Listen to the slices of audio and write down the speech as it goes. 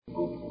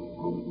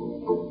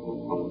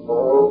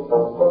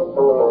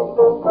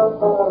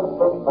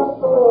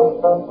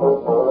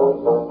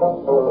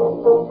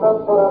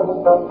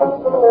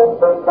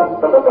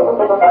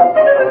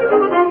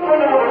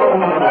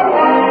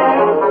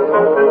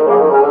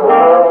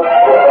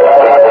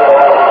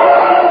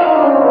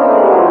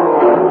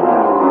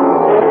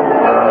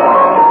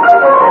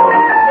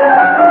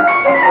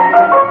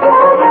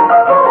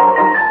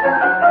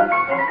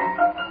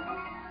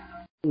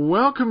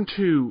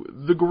to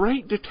The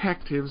Great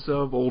Detectives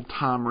of Old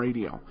Time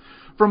Radio.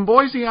 From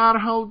Boise,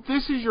 Idaho,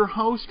 this is your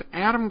host,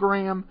 Adam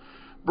Graham,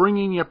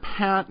 bringing you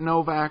Pat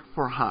Novak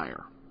for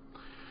Hire.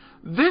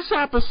 This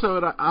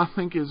episode, I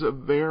think, is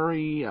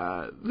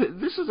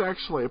this is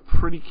actually a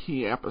pretty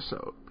key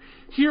episode.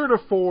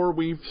 Heretofore,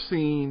 we've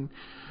seen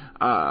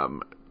Pat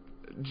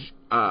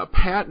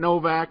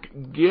Novak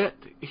get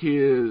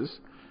his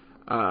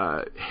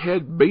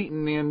head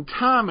beaten in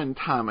time and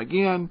time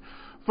again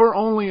for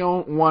only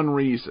one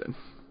reason.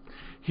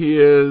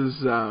 His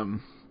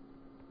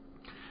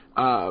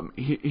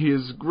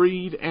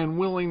greed and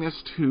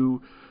willingness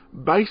to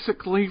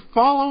basically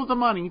follow the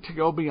money to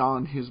go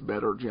beyond his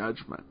better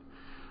judgment.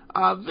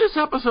 This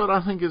episode,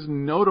 I think, is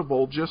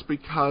notable just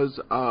because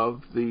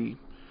of the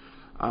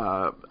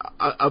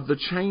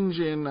change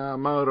in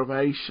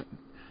motivation.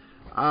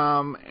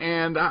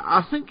 And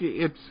I think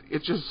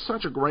it's just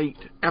such a great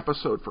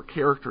episode for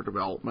character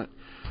development.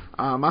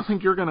 I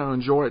think you're going to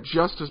enjoy it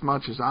just as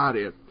much as I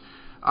did.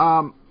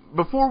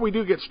 Before we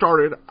do get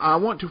started, I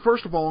want to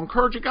first of all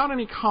encourage you, got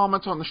any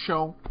comments on the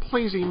show,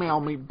 please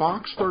email me,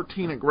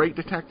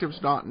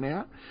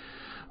 box13@greatdetectives.net.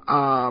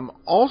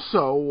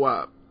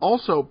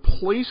 Also,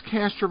 please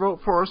cast your vote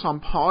for us on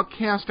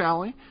Podcast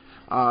Alley.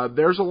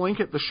 There's a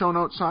link at the show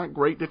notes site,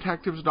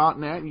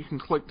 greatdetectives.net. You can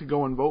click to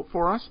go and vote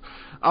for us.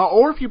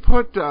 Or if you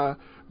put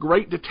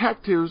Great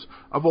Detectives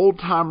of Old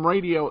Time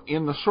Radio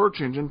in the search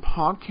engine,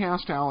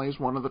 Podcast Alley is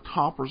one of the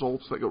top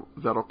results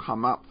that'll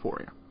come up for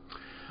you.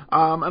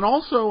 And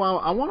also,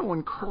 I want to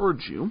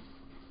encourage you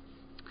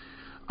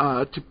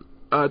to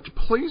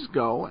please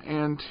go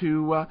and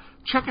to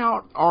check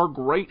out our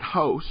great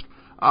host,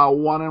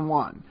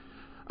 1-in-1.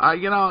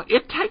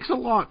 It takes a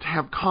lot to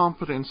have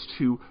confidence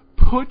to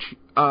put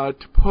a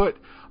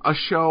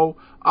show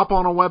up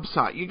on a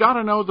website. You got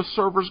to know the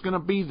server's going to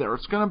be there.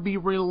 It's going to be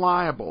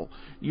reliable.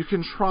 You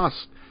can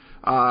trust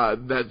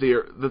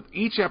that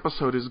each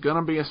episode is going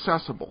to be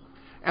accessible.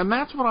 And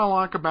that's what I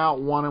like about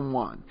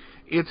 1-in-1.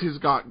 It has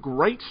got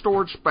great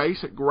storage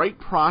space at great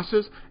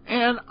prices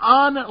and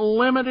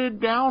unlimited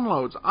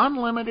downloads,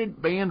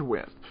 unlimited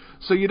bandwidth.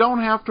 So you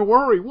don't have to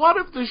worry, what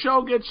if the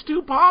show gets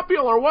too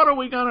popular? What are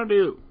we going to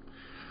do?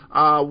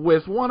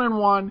 With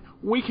 1-in-1,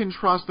 we can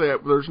trust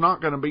that there's not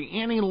going to be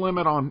any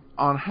limit on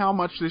how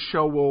much this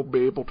show will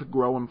be able to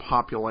grow in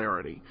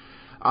popularity.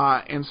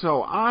 And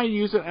so I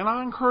use it, and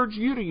I encourage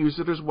you to use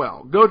it as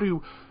well. Go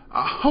to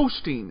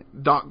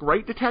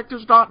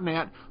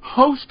hosting.greatdetectives.net,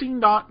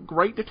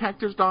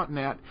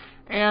 hosting.greatdetectives.net,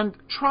 and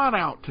try it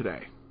out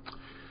today.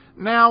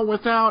 Now,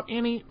 without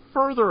any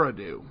further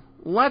ado,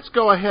 let's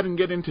go ahead and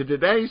get into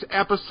today's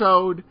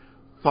episode,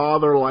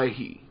 Father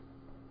Lahey.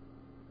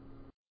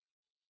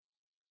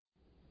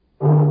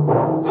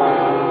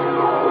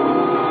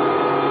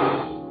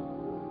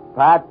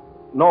 Pat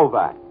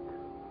Novak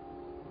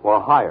for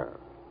hire.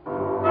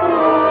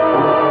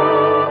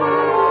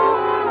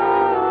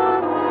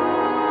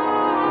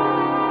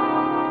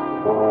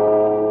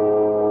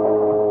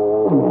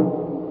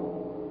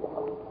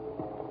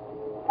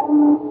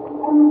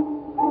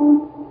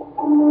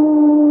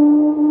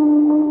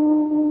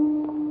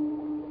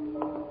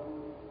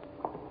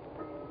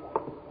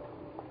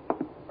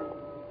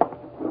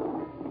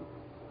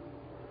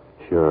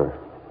 Sure.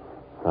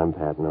 I'm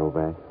Pat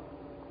Novak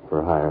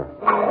for hire.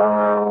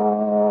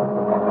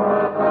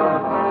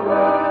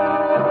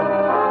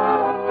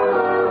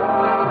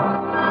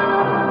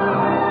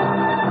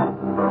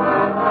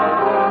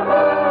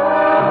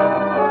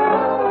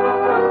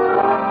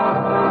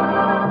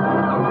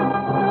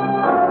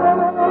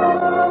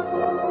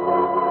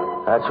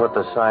 That's what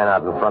the sign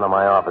out in front of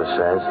my office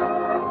says.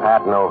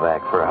 Pat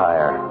Novak for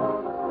hire.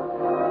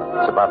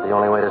 It's about the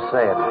only way to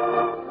say it.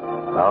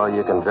 Oh,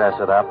 you can dress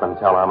it up and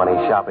tell how many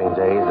shopping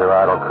days there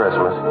are till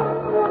Christmas.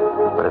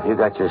 But if you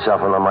got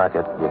yourself in the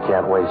market, you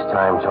can't waste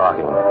time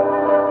talking.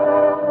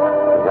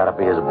 You gotta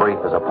be as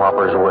brief as a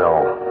pauper's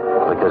will.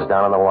 Because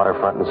down on the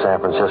waterfront in San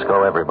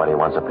Francisco, everybody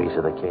wants a piece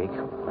of the cake.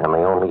 And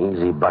the only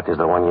easy buck is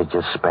the one you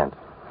just spent.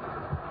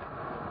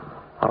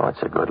 Oh,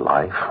 it's a good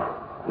life.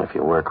 If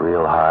you work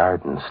real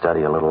hard and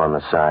study a little on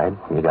the side,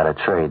 you got a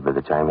trade by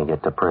the time you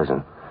get to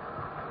prison.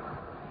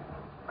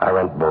 I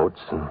rent boats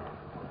and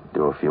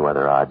do a few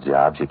other odd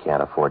jobs you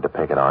can't afford to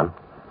pick it on.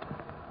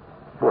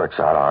 Works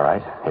out all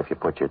right if you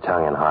put your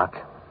tongue in hock.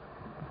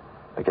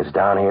 Because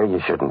down here,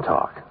 you shouldn't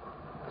talk.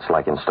 It's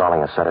like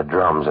installing a set of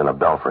drums in a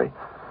belfry.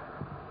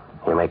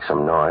 You make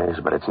some noise,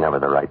 but it's never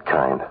the right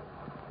kind.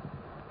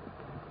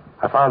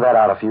 I found that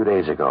out a few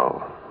days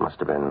ago. Must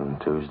have been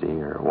Tuesday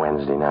or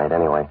Wednesday night.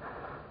 Anyway,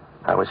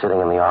 I was sitting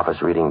in the office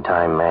reading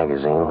Time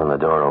magazine when the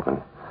door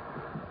opened.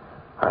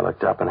 I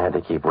looked up and had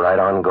to keep right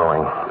on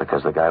going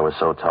because the guy was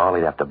so tall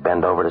he'd have to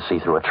bend over to see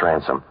through a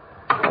transom.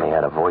 And he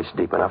had a voice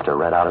deep enough to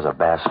let out as a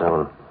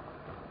bassoon.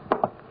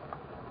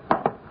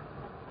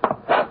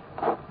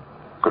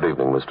 Good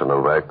evening, Mr.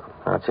 Novak.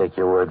 I'll take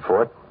your word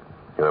for it.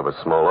 You have a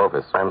small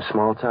office. I'm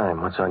small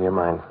time. What's on your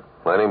mind?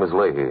 My name is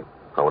Lahey.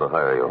 I want to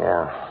hire you.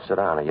 Yeah, sit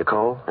down. Are you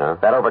cold? Yeah?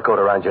 That overcoat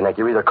around your neck,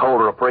 you're either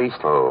cold or a priest.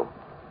 Oh.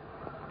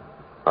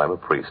 I'm a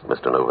priest,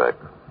 Mr. Novak.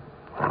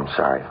 I'm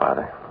sorry,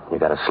 Father. You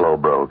got a slow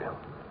brogue.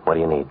 What do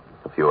you need?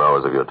 A few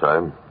hours of your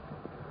time.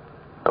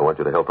 I want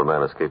you to help a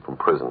man escape from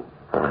prison.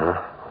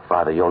 Uh-huh.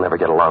 Father, you'll never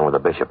get along with the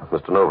bishop.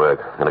 Mr. Novak,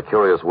 in a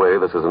curious way,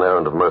 this is an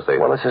errand of mercy.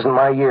 Well, this isn't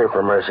my year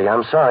for mercy.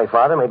 I'm sorry,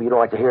 Father. Maybe you don't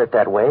like to hear it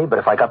that way, but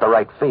if I got the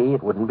right fee,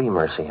 it wouldn't be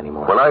mercy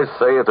anymore. When I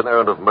say it's an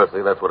errand of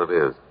mercy, that's what it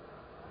is.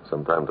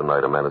 Sometime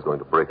tonight, a man is going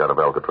to break out of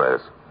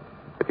Alcatraz.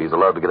 If he's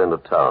allowed to get into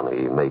town,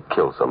 he may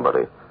kill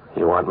somebody.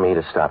 You want me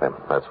to stop him?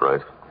 That's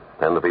right.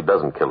 And if he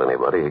doesn't kill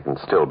anybody, he can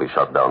still be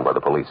shot down by the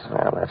police.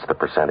 Well, that's the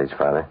percentage,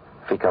 Father.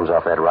 If he comes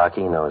off that rock,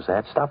 he knows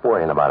that. Stop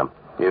worrying about him.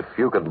 If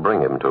you could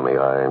bring him to me,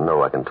 I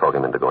know I can talk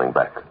him into going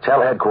back.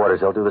 Tell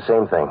headquarters they'll do the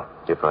same thing.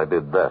 If I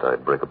did that,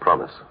 I'd break a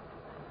promise.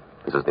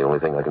 This is the only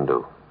thing I can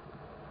do.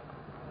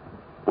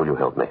 Will you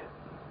help me?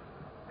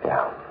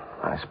 Yeah,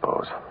 I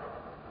suppose.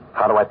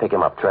 How do I pick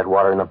him up? Tread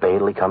water in the bay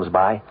till he comes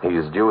by?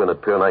 He's due in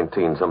at Pier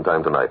 19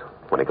 sometime tonight.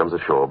 When he comes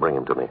ashore, bring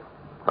him to me.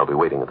 I'll be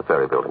waiting at the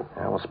ferry building.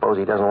 Yeah, well, suppose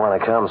he doesn't want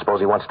to come. Suppose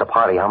he wants to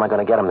party. How am I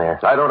going to get him there?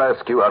 I don't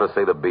ask you how to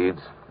say the beads.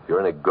 If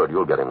you're any good,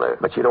 you'll get him there.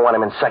 But you don't want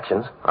him in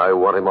sections. I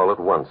want him all at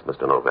once,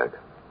 Mr. Novak.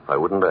 I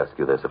wouldn't ask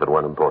you this if it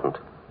weren't important.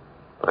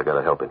 But I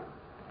gotta help him.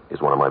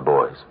 He's one of my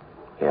boys.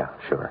 Yeah,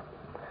 sure.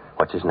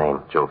 What's his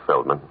name? Joe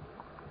Feldman.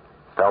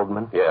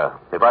 Feldman? Yeah.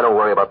 If I don't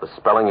worry about the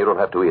spelling, you don't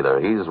have to either.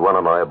 He's one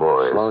of my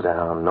boys. Slow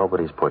down.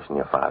 Nobody's pushing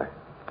you, Father.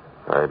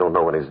 I don't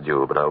know when he's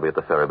due, but I'll be at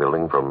the ferry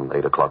building from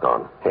 8 o'clock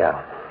on.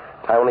 Yeah.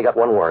 I only got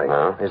one worry.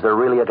 Huh? Is there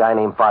really a guy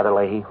named Father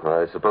Lahey?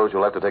 I suppose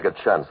you'll have to take a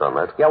chance on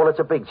that. Yeah, well, it's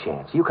a big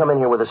chance. You come in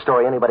here with a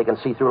story anybody can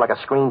see through like a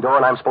screen door,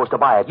 and I'm supposed to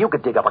buy it. You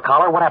could dig up a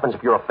collar. What happens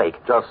if you're a fake?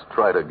 Just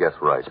try to guess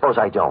right. Suppose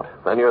I don't.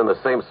 Then you're in the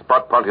same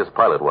spot Pontius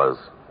Pilate was.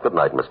 Good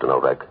night, Mr.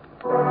 Novak.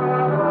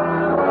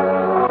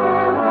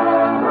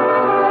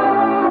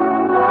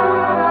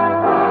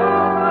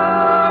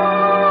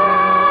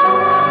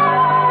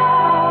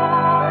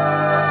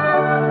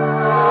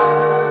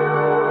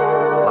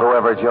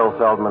 Joe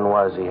Feldman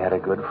was, he had a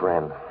good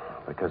friend.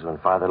 Because when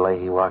Father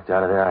Lahey walked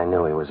out of there, I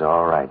knew he was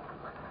all right.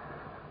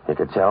 You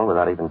could tell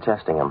without even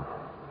testing him.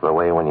 The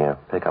way when you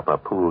pick up a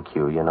pool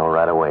cue, you know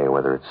right away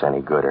whether it's any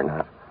good or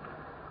not.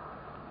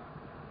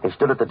 He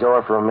stood at the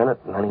door for a minute,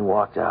 and then he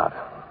walked out.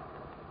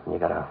 And you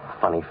got a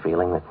funny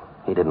feeling that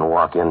he didn't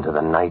walk into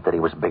the night, that he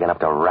was big enough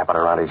to wrap it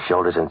around his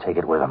shoulders and take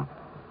it with him.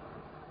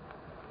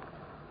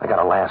 I got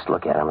a last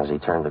look at him as he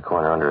turned the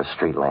corner under a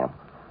street lamp.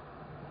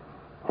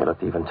 He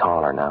looked even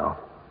taller now.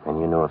 And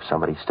you knew if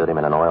somebody stood him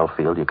in an oil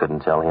field, you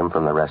couldn't tell him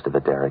from the rest of the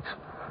derricks.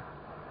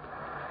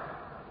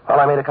 Well,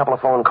 I made a couple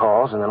of phone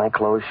calls, and then I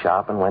closed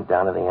shop and went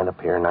down to the end of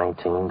Pier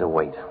 19 to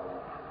wait.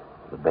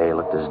 The bay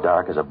looked as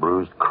dark as a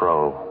bruised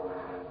crow.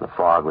 The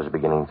fog was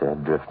beginning to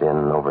drift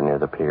in over near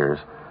the piers.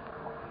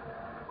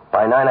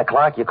 By 9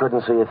 o'clock, you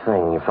couldn't see a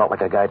thing. You felt like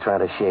a guy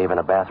trying to shave in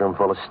a bathroom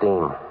full of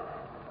steam.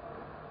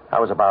 I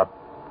was about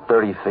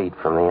 30 feet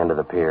from the end of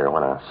the pier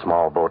when a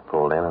small boat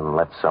pulled in and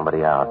let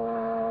somebody out.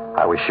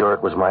 I was sure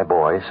it was my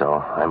boy, so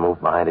I moved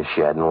behind a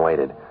shed and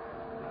waited.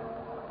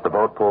 The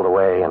boat pulled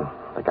away, and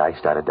the guy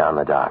started down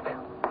the dock.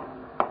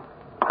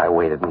 I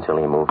waited until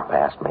he moved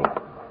past me.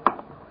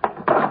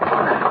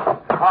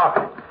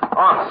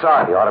 Oh,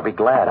 sorry. You ought to be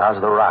glad. How's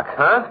the rock?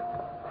 Huh?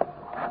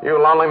 You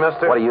lonely,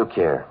 mister? What do you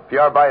care? If you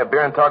ought to buy a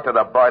beer and talk to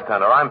the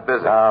bartender, I'm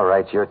busy. All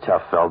right, you're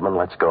tough, Feldman.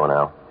 Let's go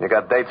now. You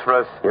got dates for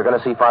us? You're going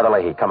to see Father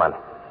Lahey. Come on.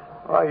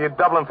 Well, you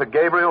doubling for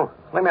Gabriel?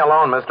 Leave me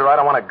alone, mister. I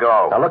don't want to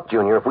go. Now, look,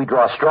 Junior, if we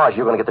draw straws,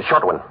 you're going to get the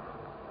short one.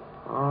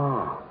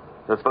 Oh.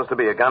 Is there supposed to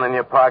be a gun in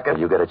your pocket?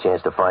 You get a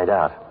chance to find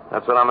out.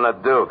 That's what I'm going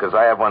to do, because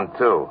I have one,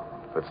 too.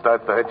 If it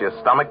starts to hit your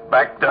stomach,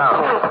 back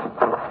down.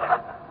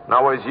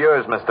 Now, where's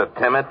yours, Mr.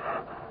 Timid?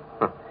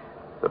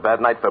 It's a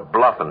bad night for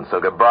bluffing, so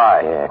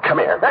goodbye. Yeah, come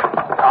here.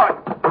 Oh,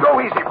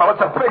 go easy, fella.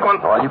 It's a big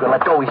one. Well, you can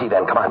let go easy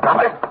then. Come on,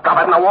 drop it. Drop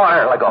it in the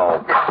water. Let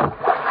go.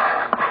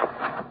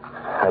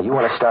 You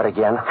want to start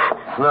again?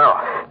 No.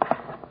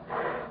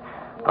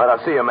 All right,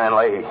 I'll see you, man,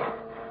 Lahey.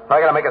 I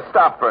gotta make a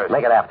stop first.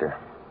 Make it after.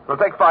 It'll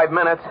take 5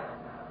 minutes.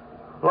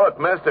 Look,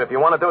 mister, if you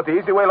want to do it the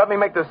easy way, let me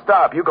make the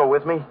stop. You go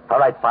with me. All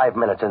right, 5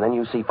 minutes, and then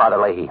you see Father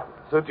Lahey.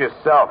 Suit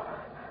yourself.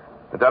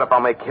 I doubt if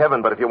I'll make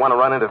heaven, but if you want to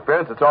run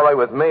interference, it's all right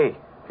with me.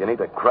 If you need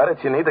the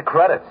credits, you need the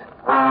credits.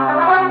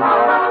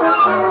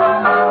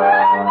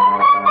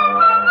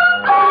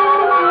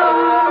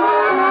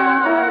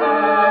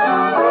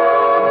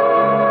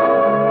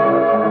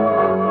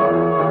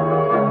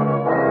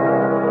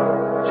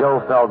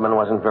 Joe Feldman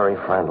wasn't very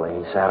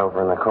friendly. He sat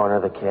over in the corner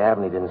of the cab,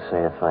 and he didn't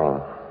say a thing.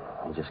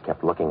 He just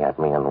kept looking at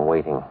me and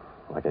waiting,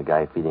 like a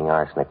guy feeding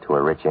arsenic to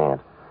a rich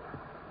ant.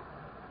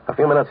 A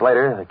few minutes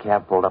later, the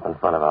cab pulled up in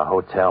front of a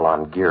hotel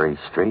on Geary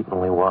Street, and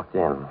we walked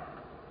in.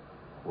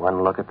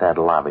 One look at that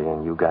lobby,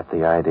 and you got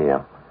the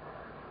idea.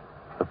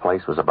 The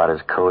place was about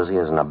as cozy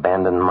as an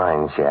abandoned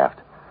mine shaft.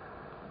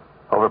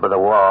 Over by the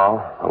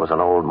wall, there was an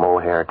old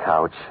mohair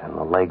couch, and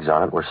the legs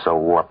on it were so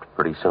warped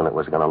pretty soon it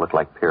was going to look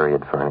like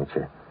period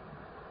furniture.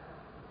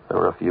 There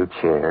were a few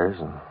chairs,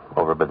 and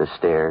over by the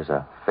stairs,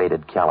 a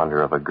faded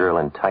calendar of a girl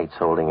in tights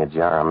holding a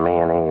jar of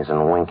mayonnaise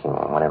and winking,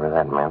 whatever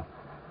that meant.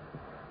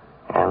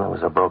 And there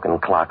was a broken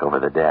clock over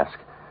the desk.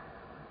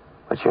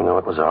 But you knew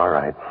it was all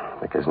right,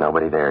 because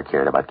nobody there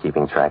cared about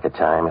keeping track of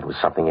time. It was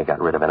something you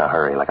got rid of in a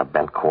hurry, like a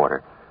bent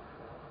quarter.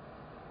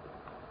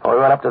 When we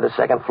went up to the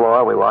second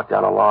floor, we walked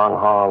down a long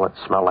hall that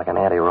smelled like an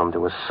anteroom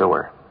to a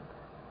sewer.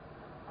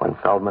 When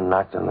Feldman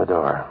knocked on the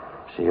door,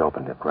 she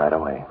opened it right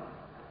away.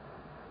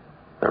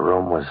 The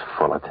room was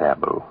full of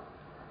taboo.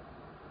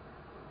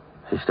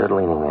 She stood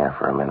leaning there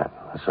for a minute,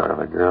 the sort of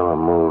a girl who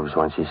moves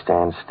when she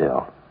stands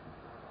still.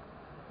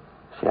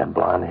 She had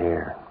blonde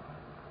hair.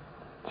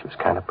 She was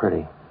kind of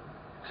pretty,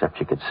 except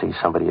you could see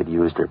somebody had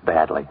used her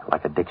badly,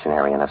 like a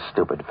dictionary in a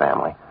stupid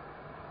family.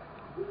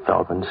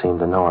 Feldman seemed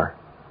to know her.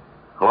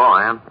 Hello,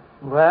 Ann.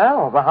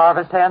 Well, the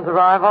harvest hands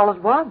arrive all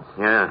at once.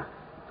 Yeah.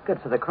 It's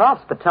good for the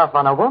crops, but tough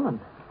on a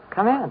woman.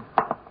 Come in.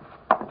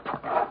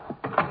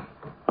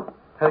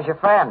 Who's your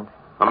friend?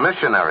 A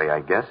missionary,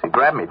 I guess. He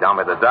grabbed me down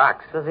by the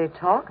docks. Does he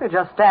talk or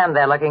just stand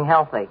there looking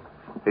healthy?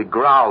 He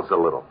growls a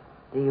little.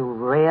 Do you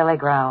really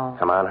growl?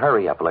 Come on,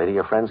 hurry up, lady.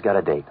 Your friend's got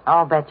a date.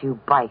 I'll bet you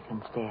bite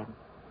instead.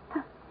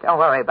 Don't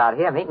worry about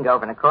him. He can go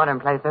over in a corner and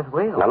play fifth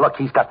wheel. Now, look,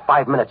 he's got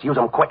 5 minutes. Use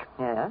him quick.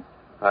 Yes?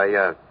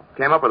 I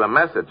came up with a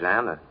message,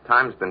 Ann. The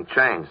time's been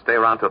changed. Stay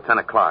around till 10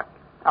 o'clock.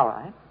 All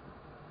right.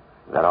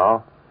 Is that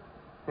all?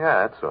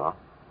 Yeah, that's all.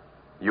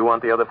 You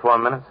want the other 4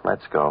 minutes?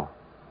 Let's go.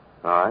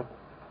 All right.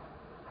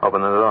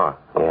 Open the door.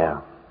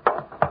 Yeah.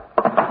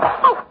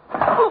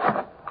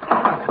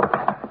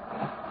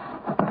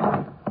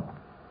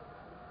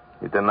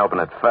 You didn't open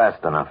it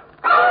fast enough.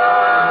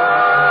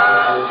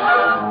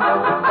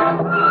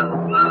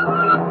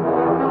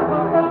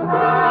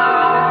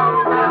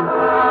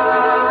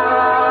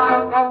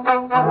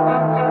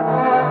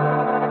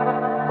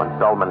 When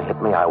Feldman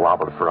hit me, I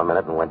wobbled for a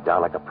minute and went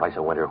down like the price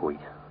of winter wheat.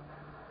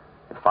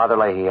 If Father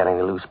Lahey had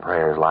any loose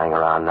prayers lying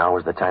around, now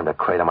was the time to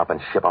crate them up and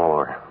ship them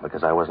over,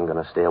 because I wasn't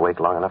going to stay awake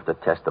long enough to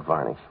test the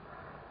varnish.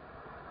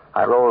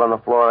 I rolled on the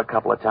floor a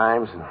couple of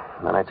times, and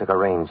then I took a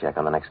rain check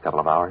on the next couple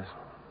of hours.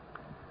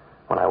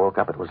 When I woke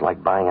up, it was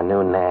like buying a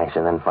new Nash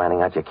and then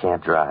finding out you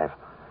can't drive.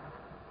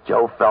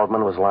 Joe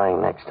Feldman was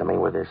lying next to me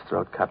with his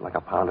throat cut like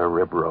a pound of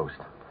rib roast.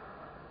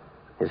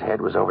 His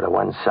head was over to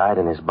one side,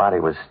 and his body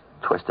was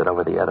twisted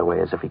over the other way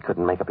as if he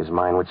couldn't make up his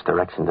mind which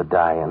direction to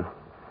die in.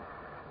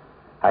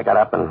 I got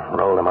up and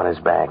rolled him on his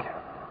back.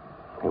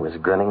 He was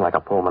grinning like a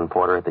Pullman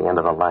porter at the end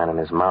of the line, and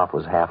his mouth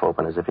was half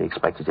open as if he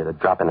expected you to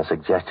drop in a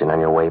suggestion on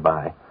your way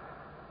by.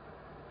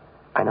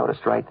 I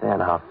noticed right then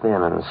how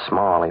thin and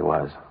small he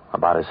was,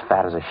 about as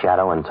fat as a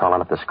shadow and tall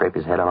enough to scrape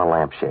his head on a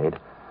lampshade.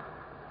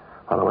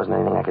 Well, there wasn't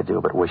anything I could do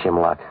but wish him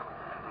luck.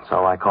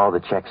 So I called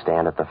the check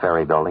stand at the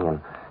ferry building and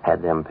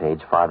had them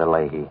page Father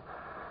Lahey.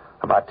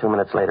 About 2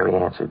 minutes later, he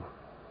answered.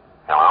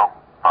 Hello?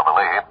 Father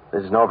Lahey?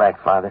 This is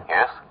Novak, Father.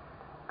 Yes?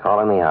 Call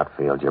in the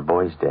outfield. Your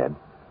boy's dead.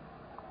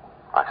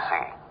 I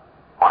see.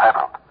 What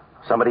happened?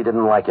 Somebody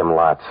didn't like him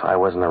lots. I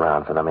wasn't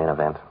around for the main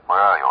event. Where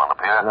are you, on the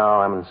pier?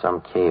 No, I'm in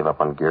some cave up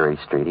on Geary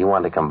Street. He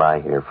wanted to come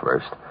by here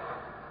first.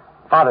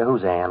 Father,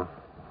 who's Ann?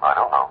 I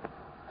don't know.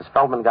 Has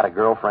Feldman got a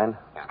girlfriend?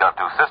 He's got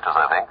 2 sisters,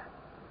 I think.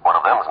 One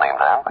of them's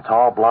named Ann. A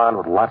tall blonde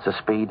with lots of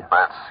speed?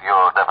 That's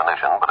your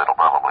definition, but it'll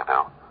probably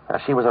do.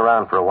 She was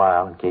around for a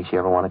while, in case you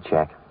ever want to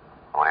check.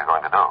 What are you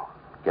going to do?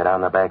 Get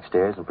on the back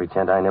stairs and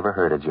pretend I never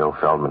heard of Joe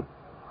Feldman.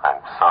 I'm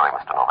sorry,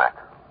 Mr. Novak.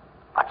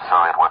 I'm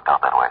sorry it worked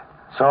out that way.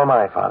 So am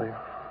I, Father.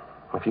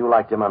 If you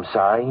liked him, I'm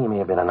sorry. He may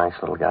have been a nice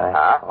little guy.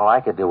 Huh? Well, I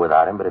could do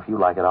without him, but if you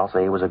like it, I'll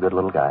say he was a good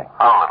little guy.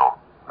 How little?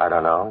 I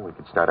don't know. We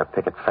could start a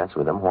picket fence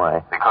with him.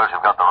 Why? Because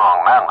you've got the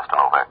wrong man, Mr.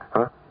 Novak.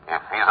 Huh?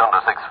 If he's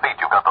under 6 feet,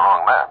 you've got the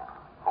wrong man.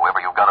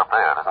 Whoever you've got up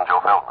there isn't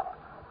Joe Feldman.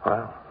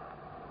 Well,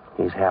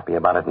 he's happy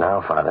about it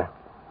now, Father.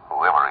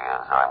 Whoever he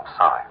is, I'm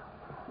sorry.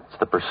 It's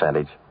the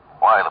percentage.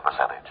 Why the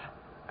percentage?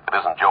 If it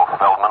isn't Joe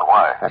Feldman,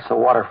 why? That's the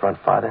waterfront,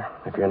 Father.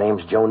 If your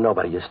name's Joe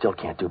Nobody, you still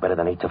can't do better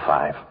than 8 to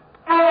 5.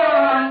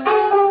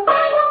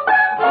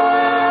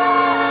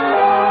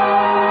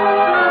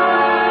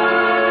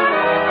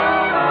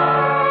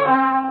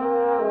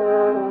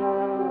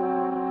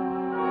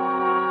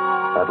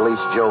 At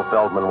least Joe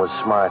Feldman was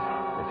smart.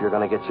 If you're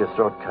going to get your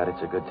throat cut,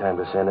 it's a good time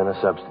to send in a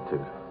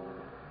substitute.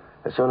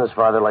 As soon as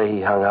Father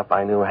Lahey hung up,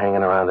 I knew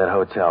hanging around that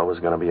hotel was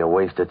going to be a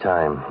waste of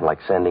time, like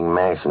sending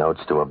MASH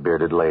notes to a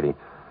bearded lady.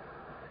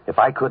 If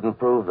I couldn't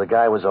prove the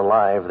guy was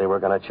alive, they were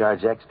going to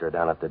charge extra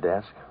down at the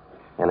desk.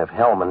 And if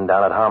Hellman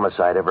down at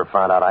Homicide ever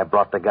found out I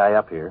brought the guy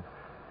up here,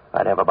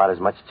 I'd have about as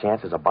much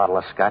chance as a bottle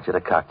of scotch at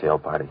a cocktail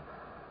party.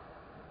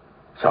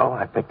 So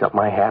I picked up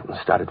my hat and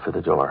started for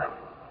the door.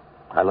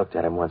 I looked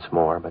at him once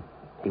more, but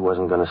he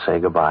wasn't going to say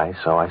goodbye,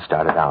 so I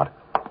started out.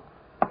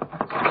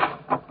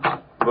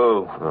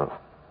 Boo. Oh.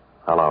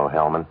 Hello,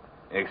 Hellman.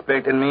 You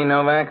expecting me,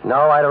 Novak?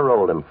 No, I'd have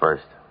rolled him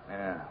first.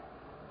 Yeah.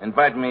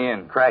 Invite me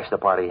in. Crash the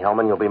party,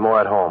 Hellman. You'll be more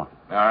at home.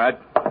 All right.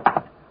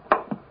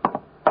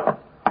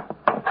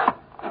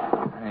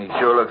 He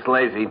sure looks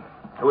lazy.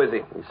 Who is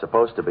he? He's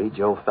supposed to be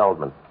Joe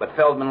Feldman. But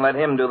Feldman let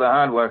him do the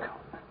hard work.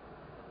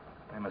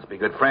 They must be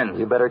good friends.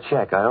 You better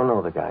check. I don't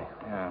know the guy.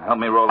 Yeah, help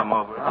me roll him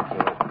over.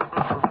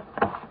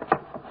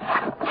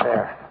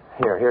 There.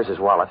 Here's his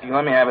wallet. You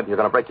let me have it. You're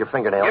going to break your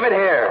fingernails. Give it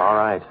here. All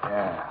right.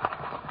 Yeah.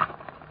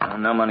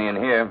 No money in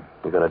here.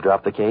 You gonna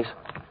drop the case?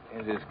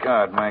 Here's his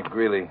card, Mike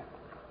Greeley.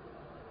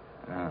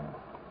 Oh.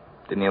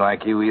 Didn't he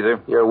like you either?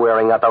 You're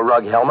wearing out the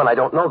rug, Hellman. I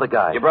don't know the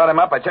guy. You brought him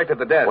up? I checked at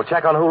the desk. Well,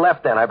 check on who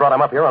left then. I brought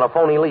him up here on a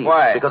phony lead.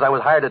 Why? Because I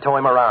was hired to tow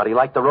him around. He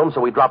liked the room,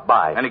 so we dropped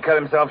by. And he cut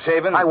himself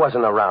shaving? I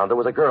wasn't around. There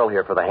was a girl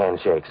here for the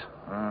handshakes.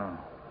 Oh.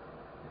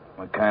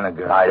 What kind of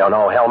girl? I don't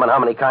know, Hellman. How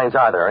many kinds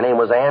are there? Her name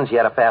was Ann. She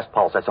had a fast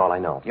pulse. That's all I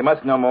know. You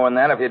must know more than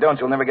that. If you don't,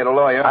 you'll never get a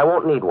lawyer. I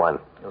won't need one.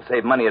 You'll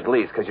save money at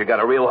least, because you got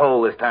a real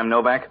hole this time,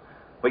 Novak.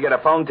 We get a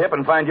phone tip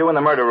and find you in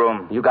the murder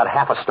room. You got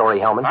half a story,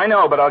 Hellman. I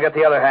know, but I'll get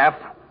the other half.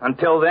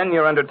 Until then,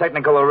 you're under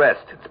technical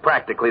arrest. It's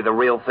practically the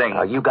real thing.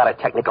 You got a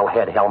technical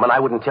head, Hellman.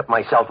 I wouldn't tip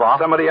myself off.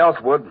 Somebody else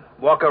would.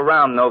 Walk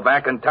around,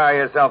 Novak, and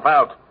tire yourself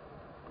out.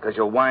 Because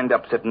you'll wind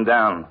up sitting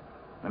down.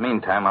 In the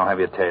meantime, I'll have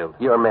you tailed.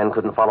 Your men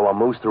couldn't follow a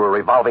moose through a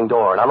revolving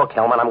door. Now, look,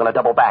 Hellman, I'm going to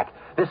double back.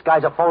 This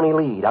guy's a phony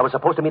lead. I was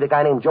supposed to meet a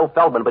guy named Joe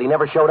Feldman, but he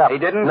never showed up. He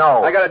didn't?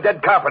 No. I got a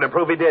dead copper to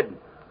prove he did.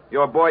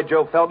 Your boy,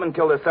 Joe Feldman,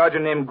 killed a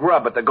sergeant named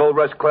Grubb at the Gold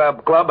Rush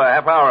Club a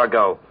half hour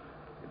ago.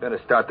 You better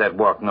start that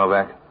walk,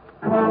 Novak.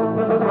 Well,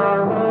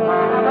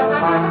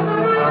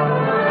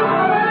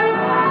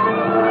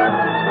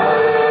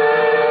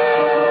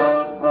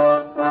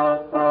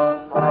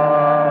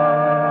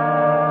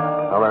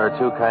 there are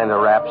two kinds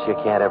of raps you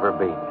can't ever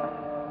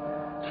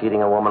beat.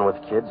 Cheating a woman with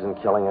kids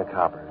and killing a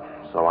copper.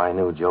 So I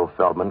knew Joe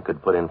Feldman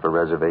could put in for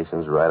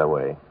reservations right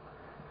away.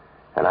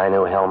 And I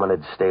knew Hellman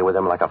would stay with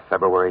him like a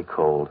February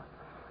cold.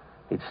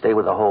 He'd stay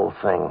with the whole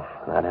thing,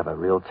 and I'd have a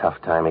real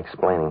tough time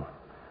explaining.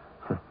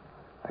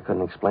 I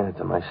couldn't explain it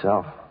to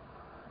myself.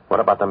 What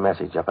about the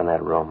message up in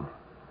that room?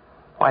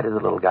 Why did the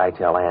little guy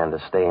tell Ann to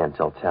stay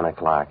until 10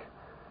 o'clock?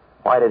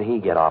 Why did he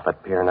get off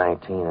at Pier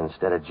 19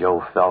 instead of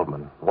Joe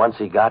Feldman? Once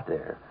he got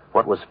there,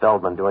 what was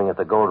Feldman doing at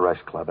the Gold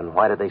Rush Club, and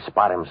why did they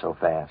spot him so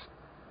fast?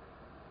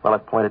 Well,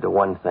 it pointed to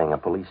one thing, a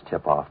police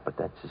tip-off, but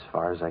that's as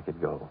far as I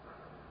could go.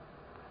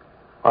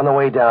 On the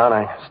way down,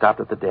 I stopped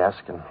at the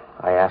desk, and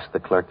I asked the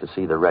clerk to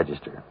see the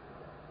register.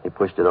 He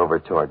pushed it over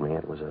toward me.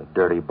 It was a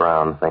dirty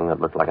brown thing that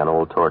looked like an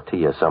old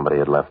tortilla somebody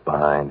had left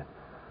behind.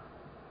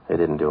 It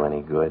didn't do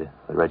any good.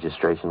 The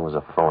registration was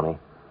a phony.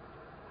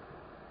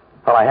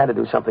 Well, I had to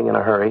do something in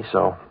a hurry,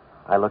 so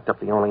I looked up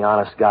the only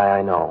honest guy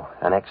I know,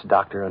 an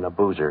ex-doctor and a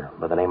boozer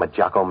by the name of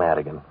Jocko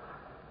Madigan.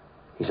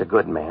 He's a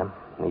good man,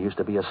 and he used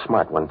to be a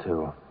smart one,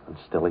 too. And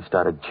still he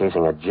started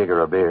chasing a jigger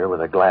of beer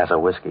with a glass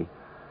of whiskey.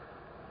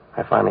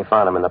 I finally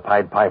found him in the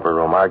Pied Piper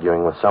room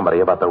arguing with somebody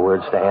about the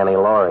words to Annie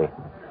Laurie.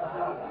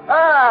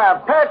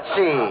 Ah,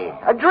 Patsy.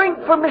 A drink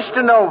for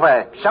Mr.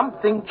 Novak.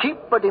 Something cheap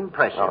but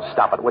impressive. Oh,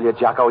 stop it, will you,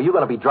 Jocko? Are you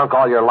going to be drunk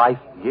all your life?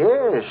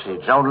 Yes,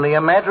 it's only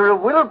a matter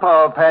of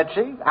willpower,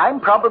 Patsy. I'm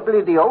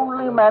probably the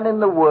only man in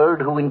the world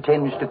who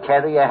intends to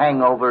carry a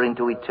hangover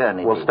into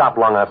eternity. Well, stop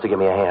long enough to give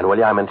me a hand, will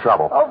you? I'm in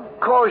trouble. Of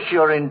course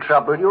you're in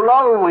trouble. You'll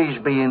always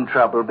be in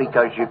trouble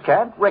because you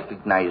can't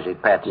recognize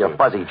it, Patsy. You're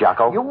fuzzy,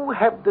 Jocko. You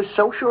have the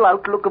social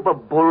outlook of a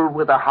bull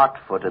with a hot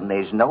foot, and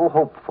there's no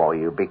hope for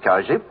you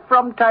because if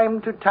from time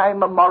to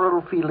time a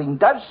moral feeling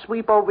does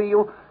sweep over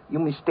you, you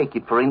mistake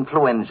it for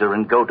influenza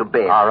and go to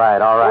bed. All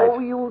right. Oh,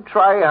 you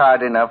try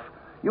hard enough.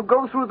 You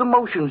go through the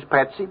motions,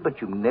 Patsy, but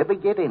you never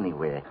get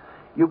anywhere.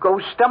 You go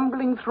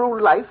stumbling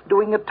through life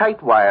doing a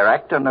tight wire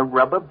act on a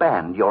rubber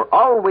band. You're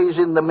always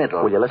in the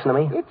middle. Will you listen to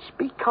me? It's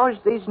because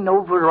there's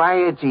no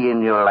variety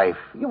in your life.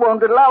 You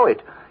won't allow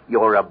it.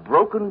 You're a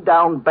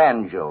broken-down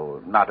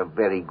banjo, not a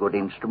very good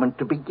instrument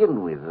to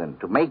begin with. And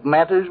to make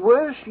matters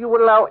worse, you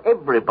allow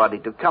everybody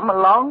to come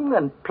along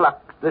and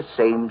pluck the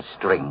same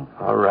string.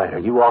 All right. Are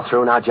you all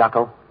through now,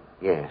 Jocko?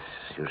 Yes,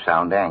 you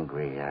sound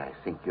angry. I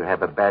think you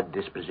have a bad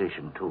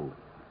disposition, too.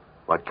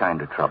 What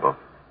kind of trouble?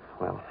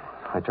 Well,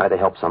 I tried to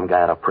help some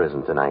guy out of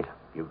prison tonight.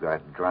 You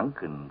got drunk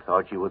and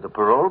thought you were the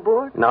parole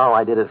board? No,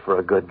 I did it for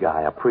a good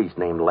guy, a priest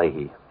named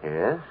Lahey.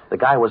 Yes? The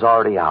guy was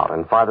already out,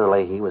 and Father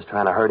Lahey was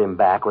trying to hurt him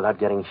back without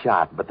getting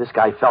shot, but this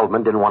guy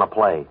Feldman didn't want to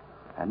play.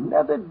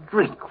 Another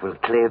drink will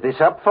clear this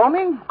up for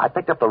me. I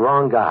picked up the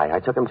wrong guy. I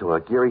took him to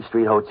a Geary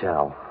Street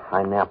hotel.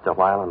 I napped a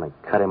while, and they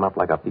cut him up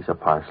like a piece of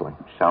parsley.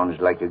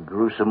 Sounds like a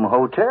gruesome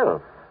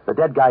hotel. The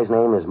dead guy's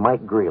name is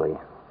Mike Greeley.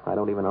 I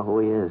don't even know who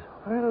he is.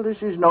 Well, this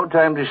is no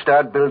time to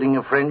start building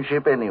a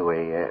friendship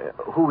anyway.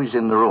 Who is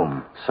in the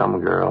room?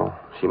 Some girl.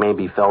 She may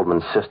be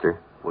Feldman's sister.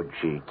 Would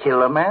she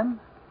kill a man?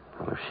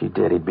 Well, if she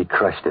did, he'd be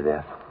crushed to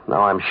death. No,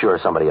 I'm sure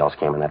somebody else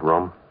came in that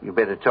room. You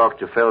better talk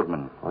to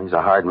Feldman. Well, he's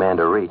a hard man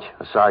to reach.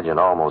 A sergeant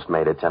almost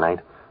made it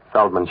tonight.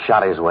 Feldman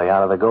shot his way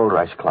out of the Gold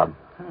Rush Club.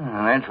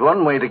 That's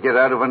one way to get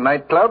out of a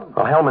nightclub.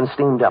 Well, Hellman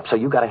steamed up, so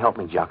you got to help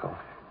me, Jocko.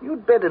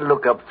 You'd better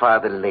look up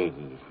Father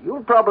Lahey.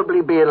 You'll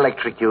probably be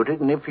electrocuted,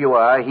 and if you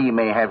are, he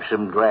may have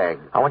some drag.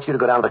 I want you to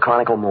go down to the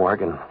Chronicle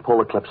morgue and pull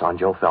the clips on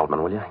Joe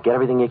Feldman, will you? Get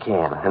everything you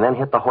can, and then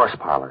hit the horse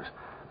parlors.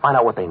 Find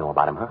out what they know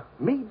about him, huh?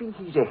 Maybe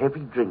he's a heavy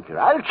drinker.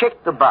 I'll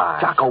check the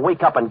bar. Jocko,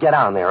 wake up and get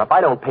on there. If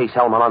I don't pace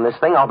Hellman on this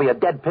thing, I'll be a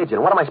dead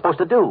pigeon. What am I supposed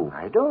to do?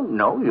 I don't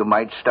know. You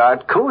might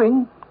start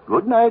cooing.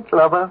 Good night,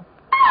 lover.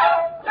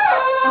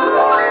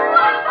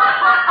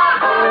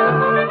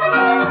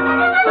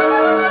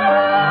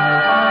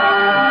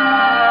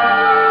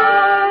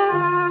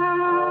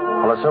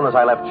 As soon as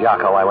I left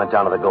Jocko, I went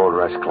down to the Gold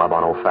Rush Club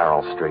on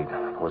O'Farrell Street.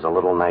 It was a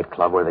little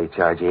nightclub where they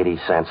charge 80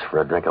 cents for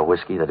a drink of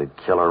whiskey that'd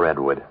kill a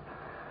redwood.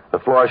 The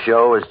floor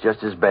show was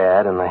just as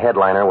bad, and the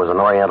headliner was an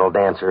Oriental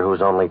dancer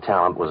whose only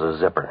talent was a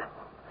zipper.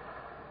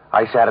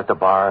 I sat at the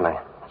bar, and I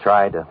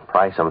tried to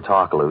pry some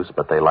talk loose,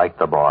 but they liked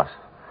the boss.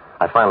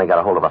 I finally got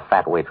a hold of a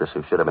fat waitress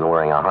who should have been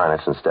wearing a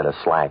harness instead of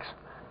slacks.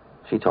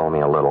 She told me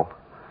a little.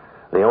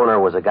 The owner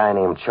was a guy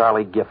named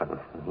Charlie Giffen.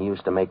 He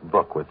used to make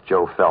book with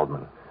Joe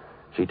Feldman.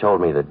 She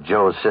told me that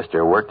Joe's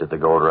sister worked at the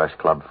Gold Rush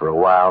Club for a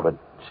while, but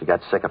she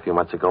got sick a few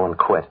months ago and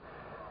quit.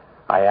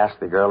 I asked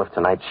the girl if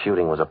tonight's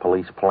shooting was a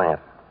police plant.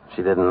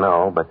 She didn't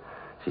know, but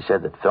she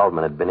said that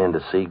Feldman had been in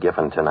to see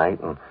Giffen tonight,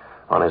 and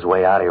on his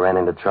way out he ran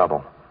into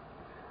trouble.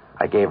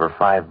 I gave her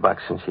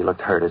 $5, and she looked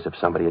hurt as if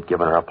somebody had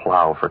given her a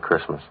plow for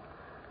Christmas.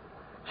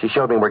 She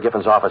showed me where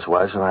Giffen's office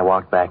was, and I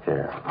walked back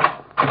there.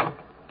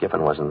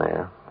 Giffen wasn't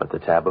there, but the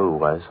taboo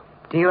was.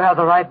 Do you have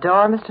the right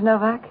door, Mr.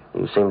 Novak?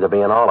 You seem to be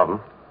in all of them.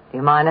 Do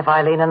you mind if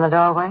I lean in the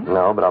doorway?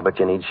 No, but I'll bet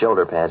you need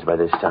shoulder pads by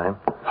this time.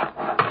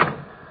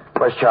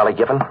 Where's Charlie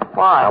Giffen?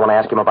 Why? I want to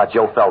ask him about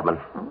Joe Feldman.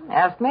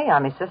 Ask me.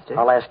 I'm his sister.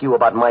 I'll ask you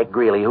about Mike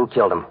Greeley. Who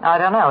killed him? I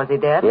don't know. Is he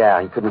dead?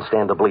 Yeah, he couldn't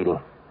stand the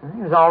bleeding.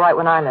 He was all right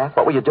when I left.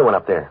 What were you doing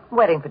up there?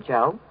 Waiting for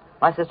Joe.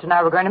 My sister and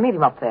I were going to meet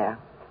him up there.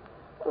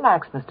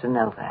 Relax, Mr.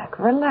 Novak.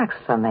 Relax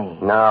for me.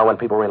 No, when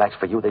people relax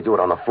for you, they do it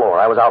on the floor.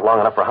 I was out long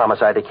enough for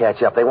homicide to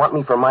catch up. They want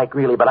me for Mike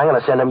Greeley, but I'm going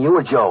to send them you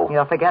or Joe.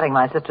 You're forgetting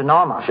my sister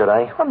Norma. Should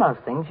I? For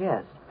most things,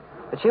 yes.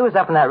 But she was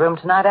up in that room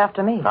tonight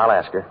after me. I'll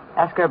ask her.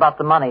 Ask her about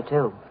the money,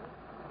 too.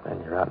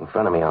 And you're out in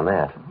front of me on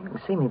that. You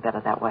can see me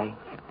better that way.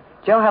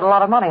 Joe had a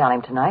lot of money on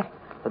him tonight.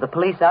 With the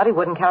police out, he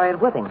wouldn't carry it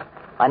with him.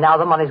 By now,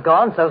 the money's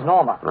gone, so's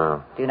Norma.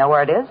 Oh. Do you know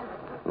where it is?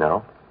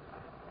 No.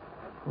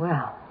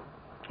 Well,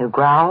 you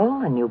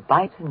growl and you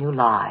bite and you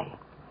lie.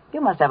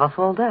 You must have a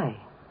full day.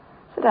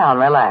 Sit down,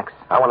 relax.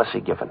 I want to see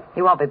Giffen.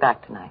 He won't be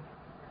back tonight.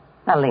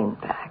 Now lean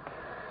back.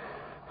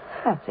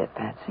 That's it,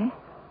 Patsy.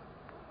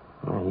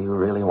 You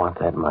really want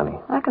that money?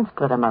 I can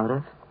split a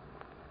motive.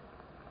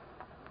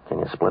 Can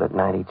you split it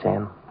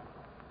 90-10?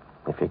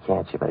 If you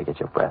can't, you better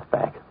get your breath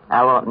back.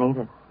 I won't need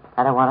it.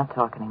 I don't want to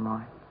talk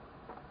anymore.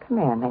 Come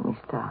here and make me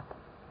stop.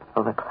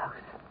 Over close.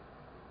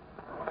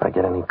 If I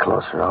get any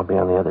closer, I'll be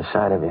on the other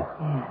side of you.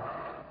 Yes.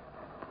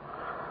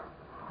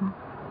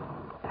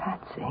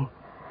 Patsy,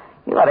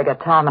 you ought to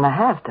get time and a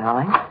half,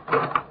 darling.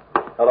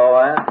 Hello,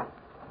 Ann.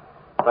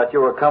 Thought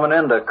you were coming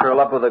in to curl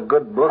up with a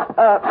good book.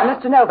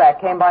 Mr. Novak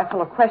came by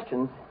full of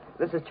questions.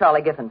 This is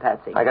Charlie Giffen,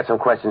 Patsy. I got some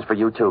questions for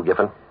you, too,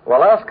 Giffen.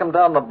 Well, ask him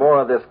down the bore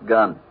of this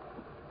gun.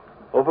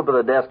 Over by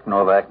the desk,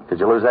 Novak. Did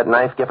you lose that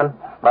knife, Giffen?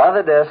 By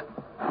the desk.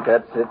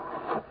 That's it.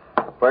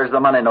 Where's the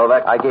money,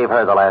 Novak? I gave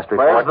her the last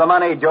report. Where's the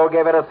money? Joe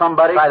gave it to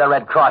somebody? Try the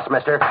Red Cross,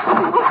 mister.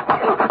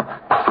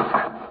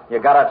 You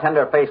got a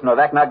tender face,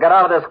 Novak. Now get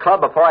out of this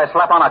club before I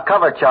slap on a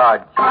cover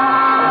charge.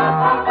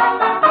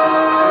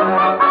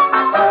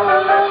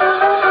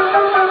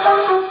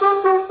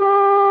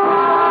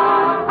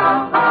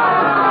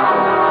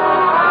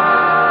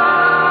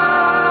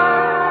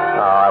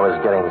 I was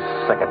getting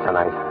sick of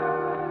tonight.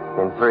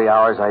 In 3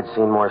 hours, I'd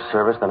seen more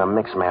service than a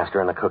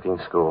mixmaster in a cooking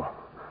school.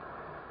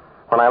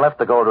 When I left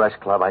the Gold Rush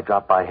Club, I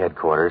dropped by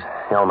headquarters.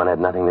 Hellman had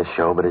nothing to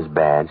show but his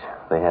badge.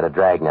 They had a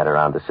dragnet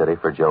around the city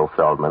for Joe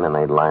Feldman, and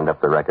they'd lined up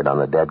the record on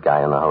the dead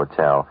guy in the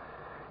hotel.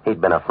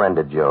 He'd been a friend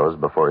of Joe's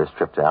before his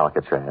trip to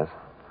Alcatraz.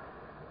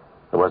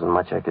 There wasn't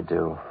much I could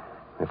do.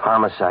 If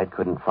homicide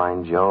couldn't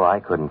find Joe, I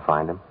couldn't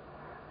find him.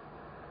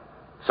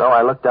 So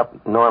I looked up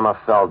Norma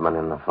Feldman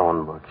in the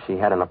phone book. She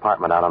had an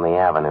apartment out on the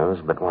avenues,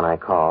 but when I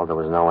called, there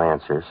was no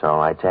answer, so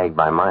I tagged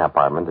by my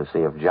apartment to see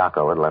if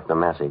Jocko had left a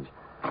message.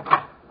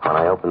 When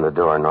I opened the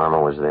door,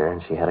 Norma was there,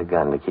 and she had a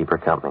gun to keep her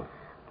company.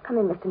 Come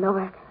in, Mr.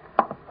 Novak.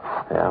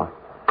 Yeah?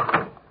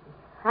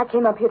 I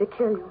came up here to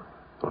kill you.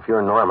 If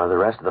you're Norma, the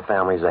rest of the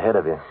family's ahead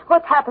of you.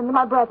 What's happened to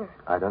my brother?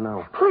 I don't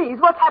know. Please,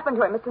 what's happened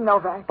to him, Mr.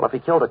 Novak? Well, if he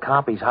killed a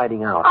cop, he's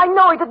hiding out. I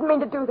know he didn't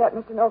mean to do that,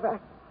 Mr.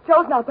 Novak.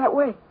 Joe's not that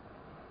way.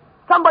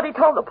 Somebody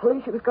told the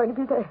police he was going to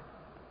be there.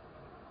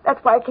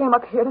 That's why I came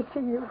up here to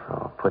see you.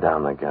 Oh, put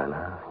down the gun,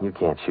 huh? You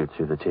can't shoot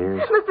through the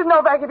tears. Mr.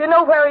 Novak, if you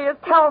know where he is,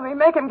 tell me.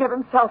 Make him give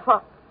himself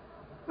up.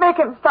 Make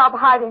him stop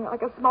hiding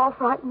like a small,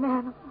 frightened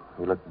animal.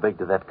 You look big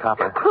to that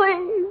copper.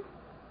 Please.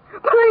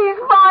 Please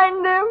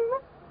find him.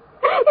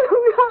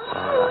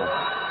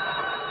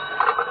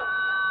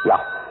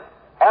 Yeah.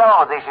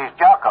 Hello, this is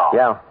Jocko.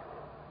 Yeah.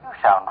 You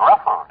sound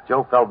ruffled.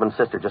 Joe Feldman's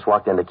sister just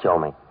walked in to kill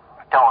me.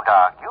 Don't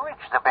argue.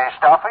 It's the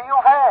best offer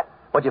you've had.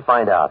 What'd you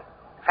find out?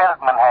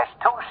 Feldman has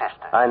two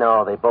sisters. I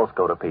know. They both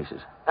go to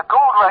pieces. The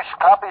Gold Rush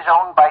Club is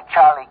owned by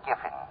Charlie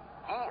Giffen.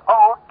 He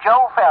owed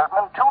Joe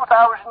Feldman $2,000,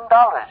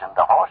 and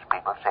the horse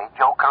people say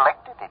Joe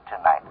collected it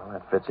tonight. Well,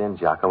 that fits in,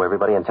 Jocko.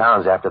 Everybody in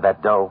town's after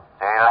that dough.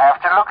 They'll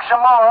have to look some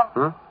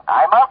more.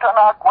 I'm out on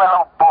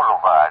Arguello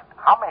Boulevard.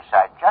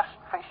 Homicide just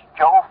fished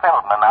Joe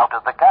Feldman out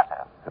of the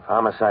gutter. If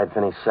homicide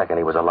finished second,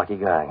 he was a lucky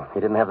guy. He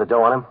didn't have the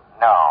dough on him?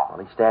 No. Well,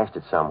 he stashed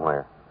it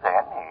somewhere.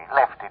 Then he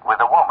left it with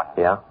a woman.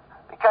 Yeah?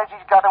 Because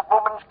he's got a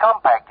woman's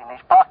compact in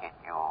his pocket.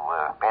 You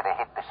better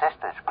hit the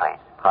sister's place.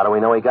 How do we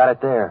know he got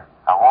it there?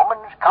 A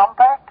woman's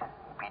compact?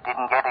 If he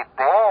didn't get it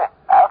there,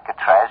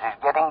 Alcatraz is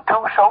getting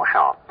too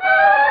social.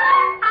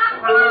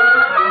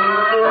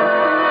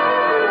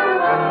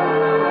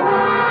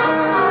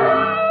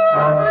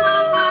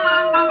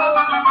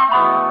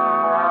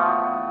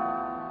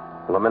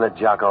 The minute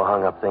Jocko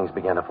hung up, things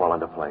began to fall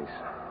into place.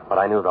 But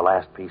I knew the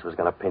last piece was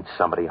going to pinch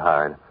somebody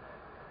hard.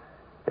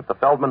 If the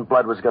Feldman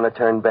blood was going to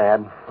turn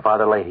bad,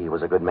 Father Lahey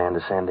was a good man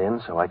to send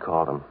in, so I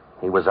called him.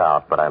 He was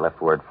out, but I left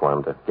word for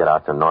him to get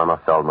out to Norma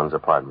Feldman's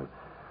apartment.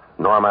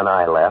 Norma and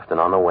I left, and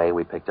on the way,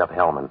 we picked up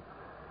Hellman.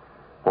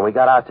 When we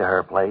got out to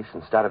her place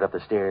and started up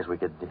the stairs, we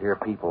could hear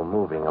people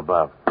moving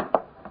above.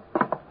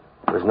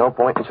 There was no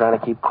point in trying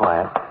to keep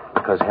quiet,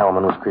 because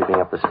Hellman was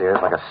creeping up the stairs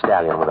like a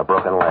stallion with a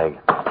broken leg.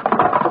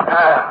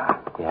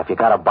 Yeah, if you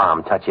got a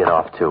bomb, touch it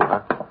off, too,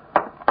 huh?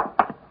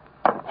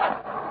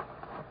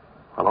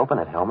 Well, open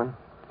it, Hellman.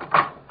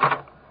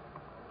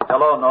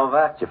 Hello,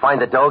 Novak. Did you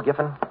find the dough,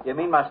 Giffen? You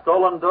mean my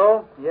stolen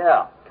dough?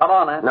 Yeah. Come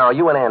on, Ann. No,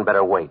 you and Ann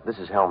better wait. This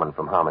is Hellman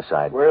from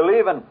Homicide. We're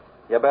leaving.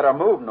 You better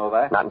move,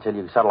 Novak. Not until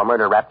you settle a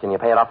murder rap. Can you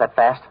pay it off that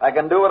fast? I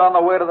can do it on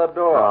the way to the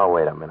door. Oh,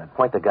 wait a minute.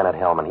 Point the gun at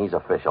Hellman. He's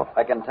official.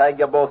 I can tag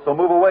you both, so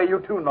move away, you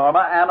too,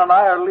 Norma. Ann and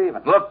I are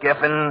leaving. Look,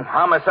 Giffen,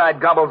 Homicide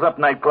gobbles up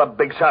nightclub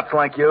big shots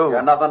like you.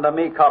 You're nothing to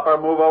me, copper.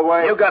 Move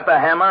away. You got the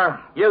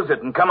hammer. Use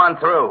it and come on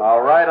through.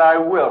 All right, I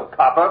will,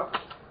 copper.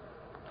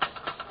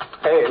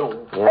 Hey,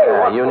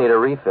 You need a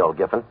refill,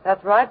 Giffen.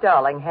 That's right,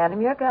 darling. Hand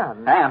him your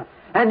gun.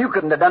 And you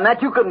couldn't have done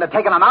that. You couldn't have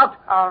taken him out.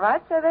 All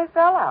right, so they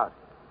fell out.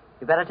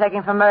 You better take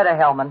him for murder,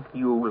 Hellman.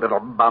 You little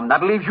bum.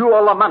 That leaves you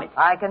all the money.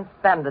 I can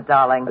spend it,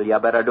 darling. Well, you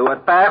better do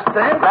it fast,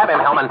 then. Grab him,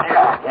 Hellman.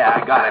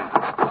 Yeah, I got him.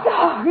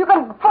 Oh, you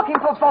can book him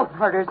for both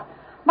murders.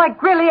 My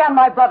Grilly and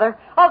my brother.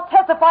 I'll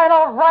testify and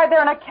I'll ride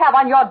there in a cab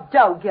on your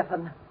dough,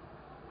 Giffen.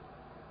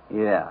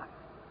 Yeah.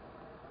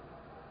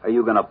 Are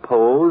you going to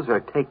pose or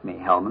take me,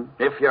 Hellman?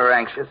 If you're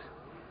anxious.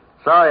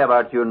 Sorry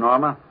about you,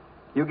 Norma.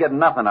 You get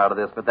nothing out of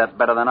this, but that's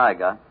better than I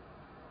got.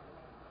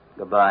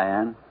 Goodbye,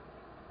 Ann.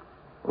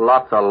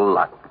 Lots of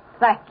luck.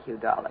 Thank you,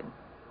 darling.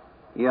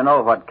 You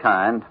know what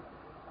kind.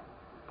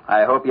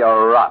 I hope you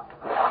rot.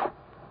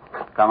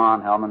 Come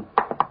on, Hellman.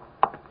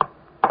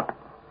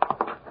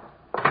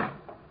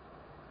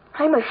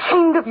 I'm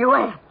ashamed of you,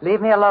 Ann. Leave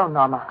me alone,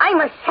 Norma.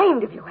 I'm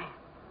ashamed of you, Ann.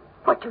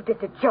 What you did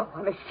to Joe,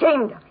 I'm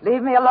ashamed of.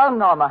 Leave me alone,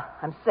 Norma.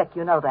 I'm sick,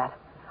 you know that.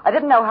 I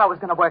didn't know how it was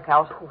going to work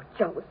out. Poor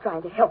Joe was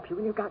trying to help you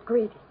when you got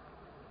greedy.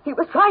 He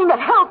was trying to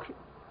help you.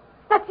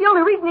 That's the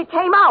only reason he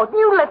came out.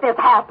 You let this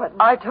happen.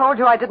 I told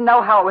you I didn't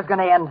know how it was going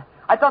to end.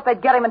 I thought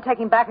they'd get him and take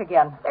him back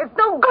again. There's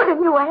no good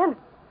in you, Ann.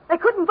 They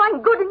couldn't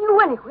find good in you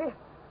anywhere.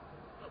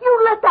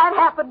 You let that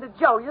happen to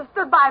Joe. You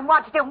stood by and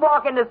watched him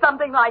walk into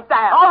something like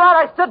that. All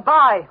right, I stood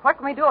by. What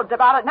can we do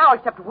about it now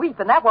except weep,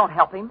 and that won't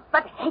help him.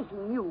 But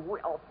hating you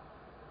will.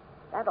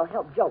 That'll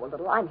help Joe a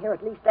little. I'm here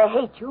at least to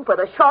hate you for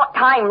the short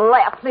time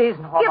left. Please,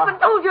 Norma. Giffen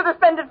told you to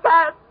spend it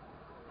fast.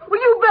 Well,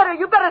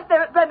 you better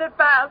spend it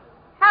fast.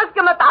 Ask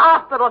him at the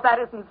hospital if that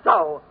isn't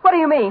so. What do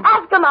you mean?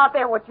 Ask him out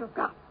there what you've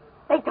got.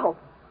 They told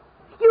him.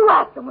 You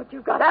ask them what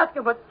you've got. Ask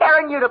them what's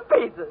tearing you to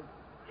pieces.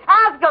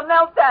 Ask them,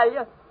 they'll tell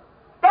you.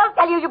 They'll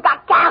tell you you've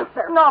got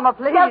cancer. Norma,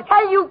 please. They'll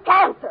tell you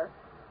cancer.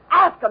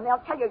 Ask them,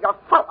 they'll tell you you're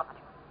full of it.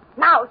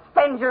 Now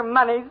spend your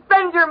money.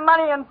 Spend your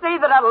money and see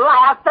that it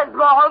lasts as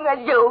long as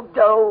you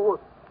do.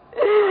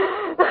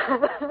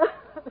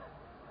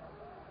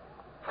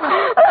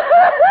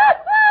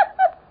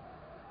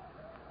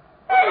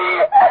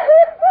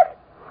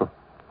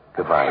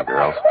 Goodbye,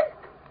 girls.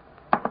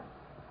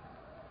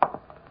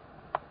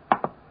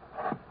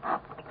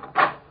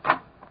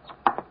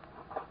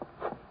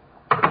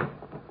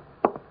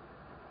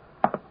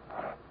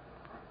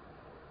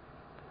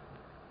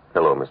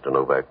 Hello, Mr.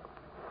 Novak.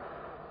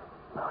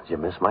 Oh, did you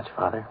miss much,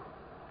 Father?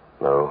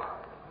 No.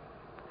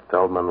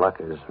 Feldman luck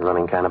is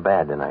running kind of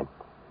bad tonight.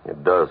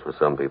 It does for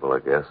some people, I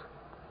guess.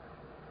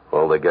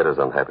 All they get is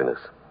unhappiness.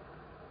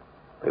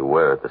 They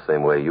wear it the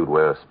same way you'd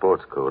wear a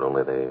sports coat,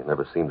 only they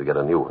never seem to get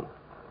a new one.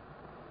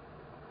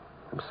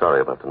 I'm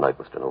sorry about tonight,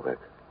 Mr. Novak.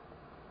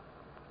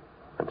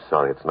 I'm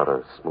sorry it's not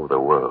a smoother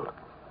world.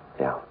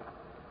 Yeah.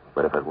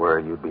 But if it were,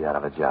 you'd be out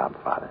of a job,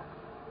 Father.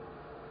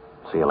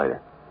 See you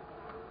later.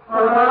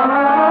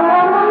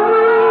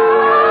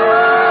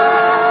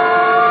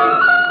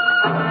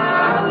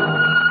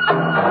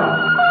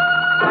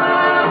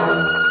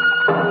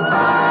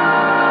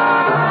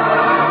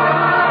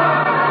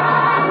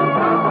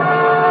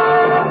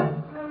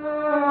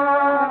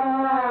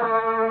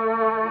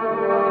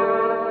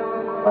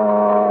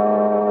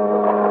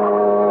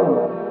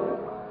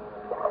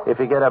 If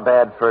you get a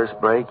bad first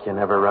break, you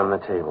never run the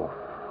table.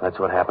 That's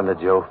what happened to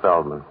Joe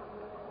Feldman.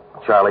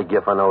 Charlie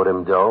Giffen owed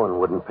him dough and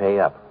wouldn't pay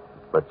up.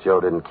 But Joe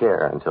didn't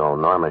care until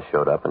Norma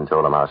showed up and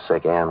told him how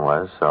sick Ann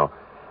was, so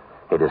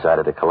he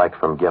decided to collect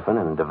from Giffen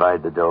and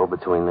divide the dough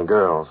between the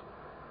girls.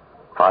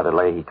 Father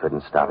Lahey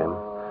couldn't stop him.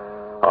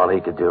 All he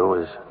could do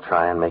was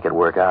try and make it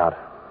work out.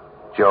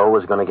 Joe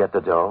was going to get the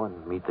dough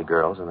and meet the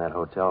girls in that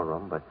hotel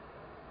room, but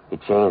he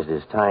changed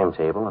his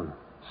timetable and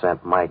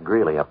sent Mike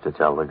Greeley up to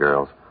tell the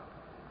girls.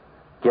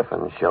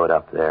 Giffen showed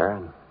up there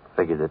and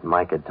figured that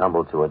Mike had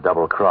tumbled to a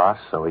double cross,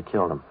 so he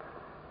killed him.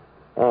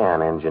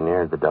 Anne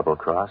engineered the double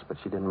cross, but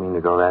she didn't mean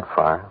to go that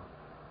far.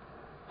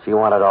 She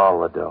wanted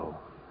all the dough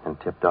and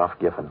tipped off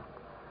Giffen.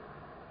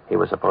 He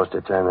was supposed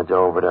to turn the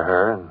dough over to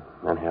her and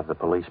then have the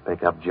police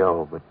pick up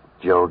Joe, but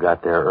Joe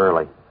got there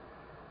early.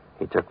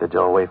 He took the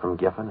dough away from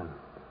Giffen and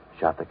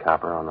shot the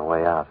copper on the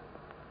way out.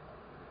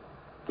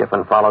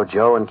 Giffen followed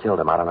Joe and killed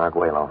him out in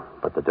Arguello,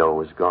 but the dough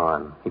was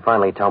gone. He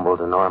finally tumbled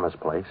to Norma's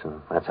place,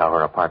 and that's how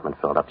her apartment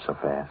filled up so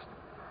fast.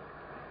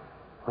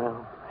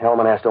 Well,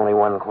 Hellman asked only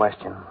one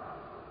question.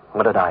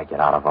 What did I get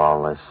out of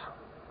all this?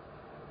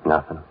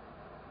 Nothing.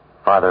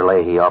 Father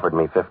Lahey offered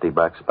me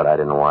 $50, but I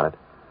didn't want it.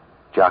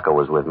 Jocko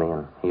was with me,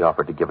 and he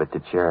offered to give it to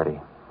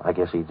charity. I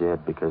guess he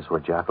did, because where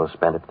Jocko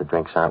spent it, the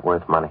drinks aren't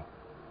worth money.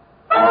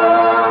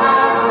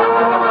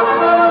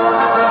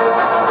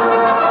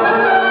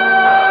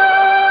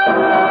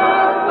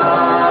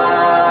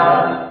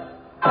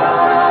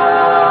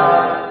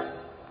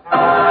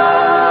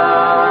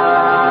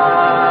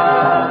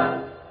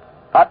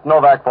 Pat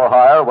Novak for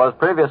Hire was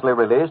previously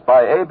released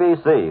by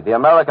ABC, the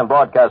American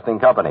Broadcasting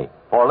Company,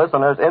 for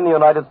listeners in the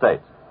United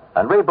States,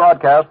 and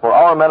rebroadcast for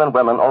our men and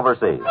women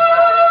overseas.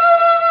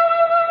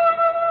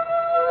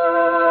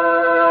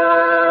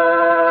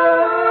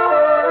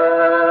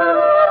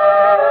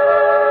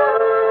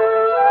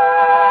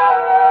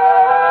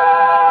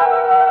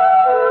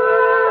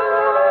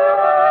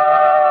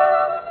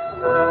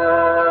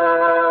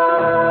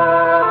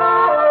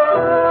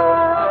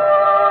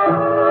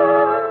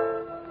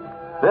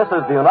 This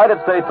is the United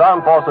States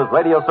Armed Forces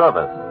Radio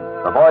Service,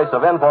 the voice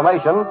of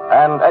information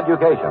and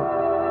education.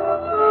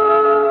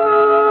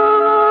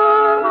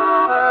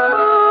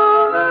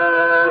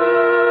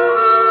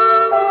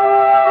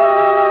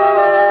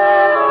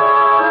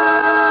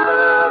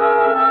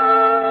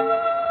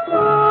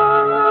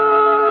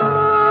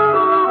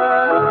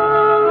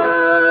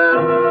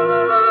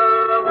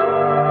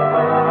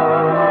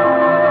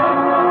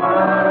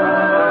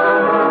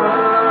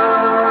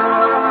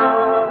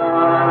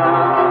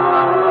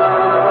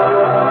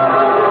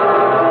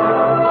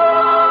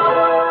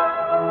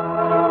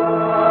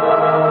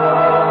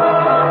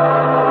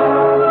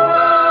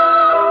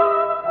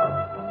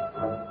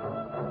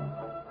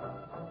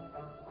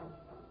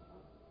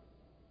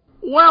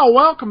 Well,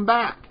 welcome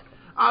back.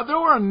 There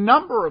were a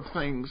number of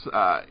things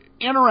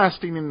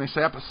interesting in this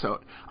episode.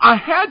 I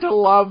had to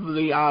love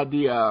the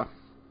idea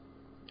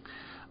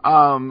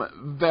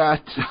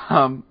that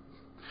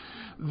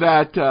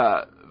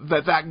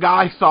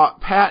guy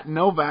thought Pat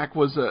Novak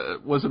was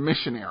a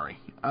missionary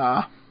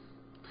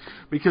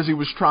because he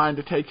was trying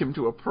to take him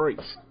to a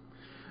priest.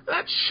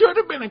 That should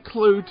have been a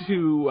clue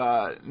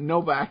to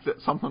Novak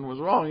that something was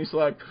wrong. He's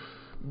like,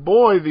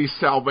 boy, these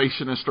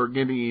Salvationists are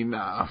getting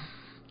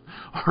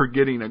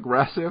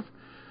aggressive.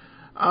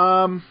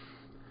 I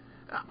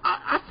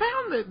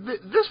found that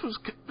this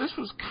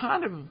was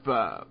kind of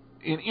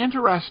an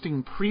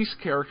interesting priest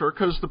character,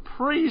 because the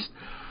priest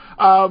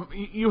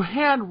you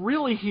had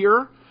really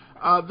here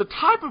the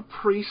type of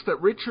priest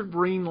that Richard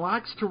Breen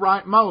likes to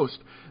write most,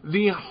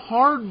 the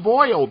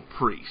hard-boiled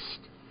priest.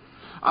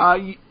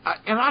 And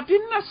I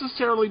didn't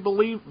necessarily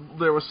believe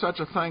there was such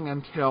a thing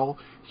until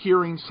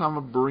hearing some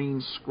of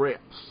Breen's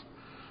scripts.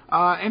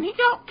 And he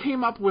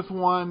came up with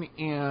one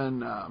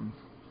in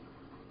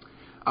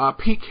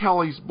Pete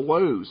Kelly's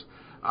Blues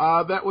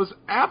that was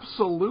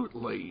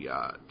absolutely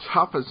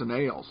tough as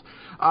nails.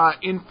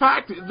 In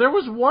fact, there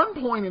was one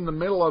point in the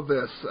middle of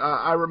this,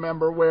 I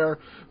remember, where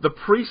the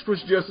priest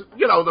was just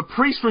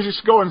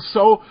going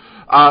so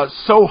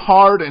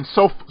hard and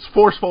so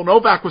forceful.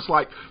 Novak was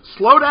like,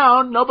 "Slow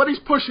down, nobody's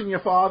pushing you,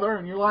 Father."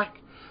 And you're like,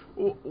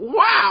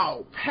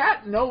 wow,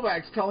 Pat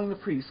Novak's telling the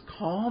priest,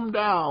 calm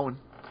down.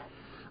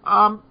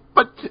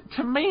 But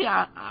to me,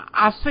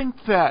 I think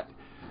that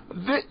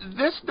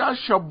this does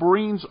show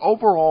Breen's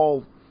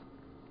overall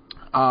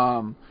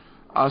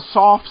a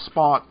soft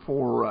spot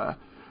for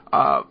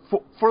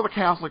the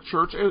Catholic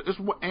Church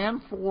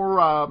and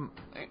for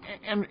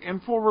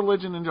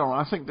religion in general.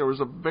 I think there was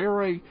a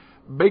very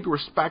big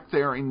respect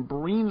there in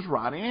Breen's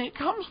writing, and it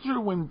comes through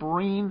when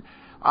Breen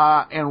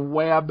and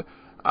Webb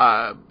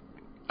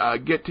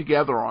get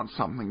together on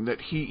something, that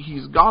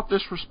he's got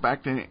this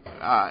respect, and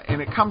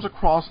it comes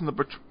across in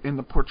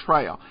the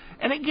portrayal,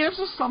 and it gives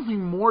us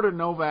something more to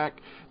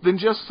Novak than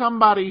just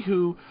somebody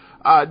who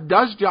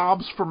does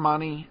jobs for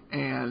money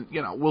and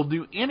will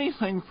do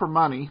anything for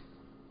money.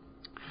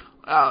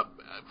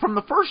 From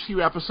the first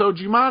few episodes,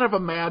 you might have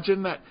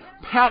imagined that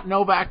Pat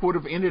Novak would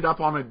have ended up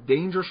on a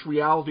dangerous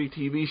reality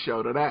TV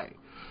show today,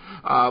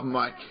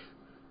 like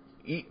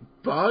eat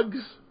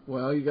bugs.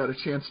 Well, you got a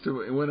chance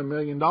to win $1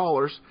 million.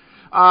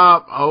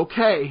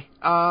 Okay.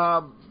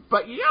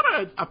 But you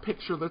got a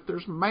picture that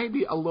there's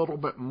maybe a little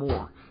bit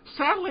more.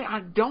 Sadly,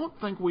 I don't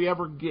think we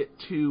ever get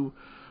to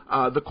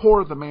the core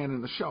of the man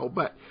in the show,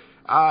 but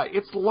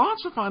it's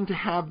lots of fun to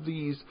have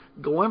these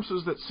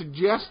glimpses that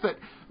suggest that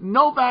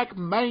Novak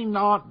may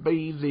not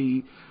be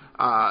the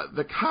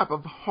type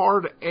of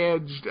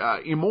hard-edged,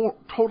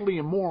 totally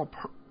immoral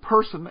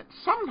person that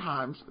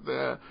sometimes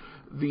the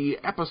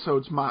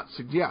episodes might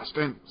suggest,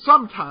 and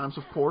sometimes,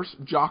 of course,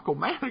 Jocko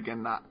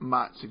Madigan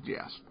might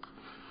suggest.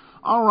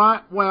 All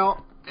right,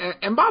 well,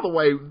 and by the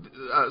way,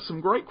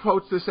 some great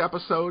quotes this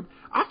episode.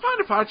 I find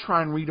if I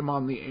try and read them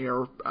on the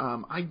air,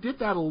 I did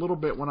that a little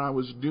bit when I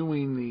was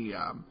doing the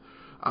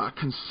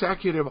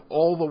consecutive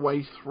all the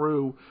way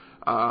through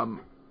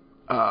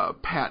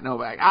Pat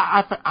Novak.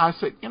 I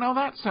said,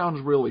 that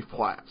sounds really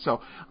flat.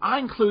 So I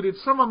included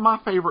some of my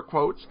favorite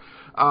quotes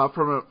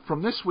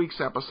from this week's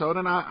episode,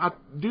 and I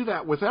do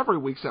that with every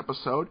week's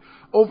episode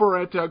over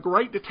at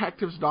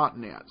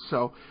greatdetectives.net.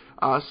 So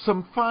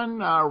some fun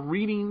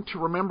reading to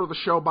remember the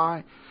show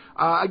by.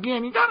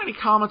 Again, you got any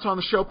comments on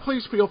the show,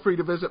 please feel free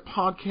to visit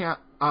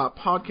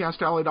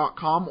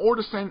podcastalley.com or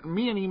to send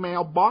me an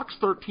email,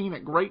 box13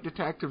 at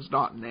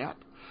greatdetectives.net.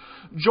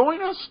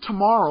 Join us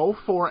tomorrow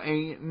for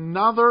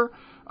another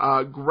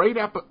great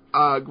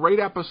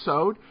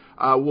episode.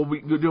 We'll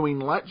be doing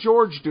Let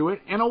George Do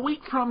It. And a week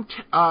from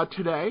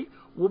today,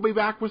 we'll be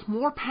back with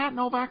more Pat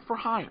Novak for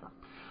Hire.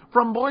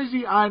 From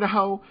Boise,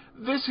 Idaho,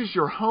 this is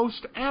your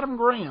host, Adam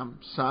Graham,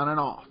 signing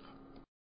off.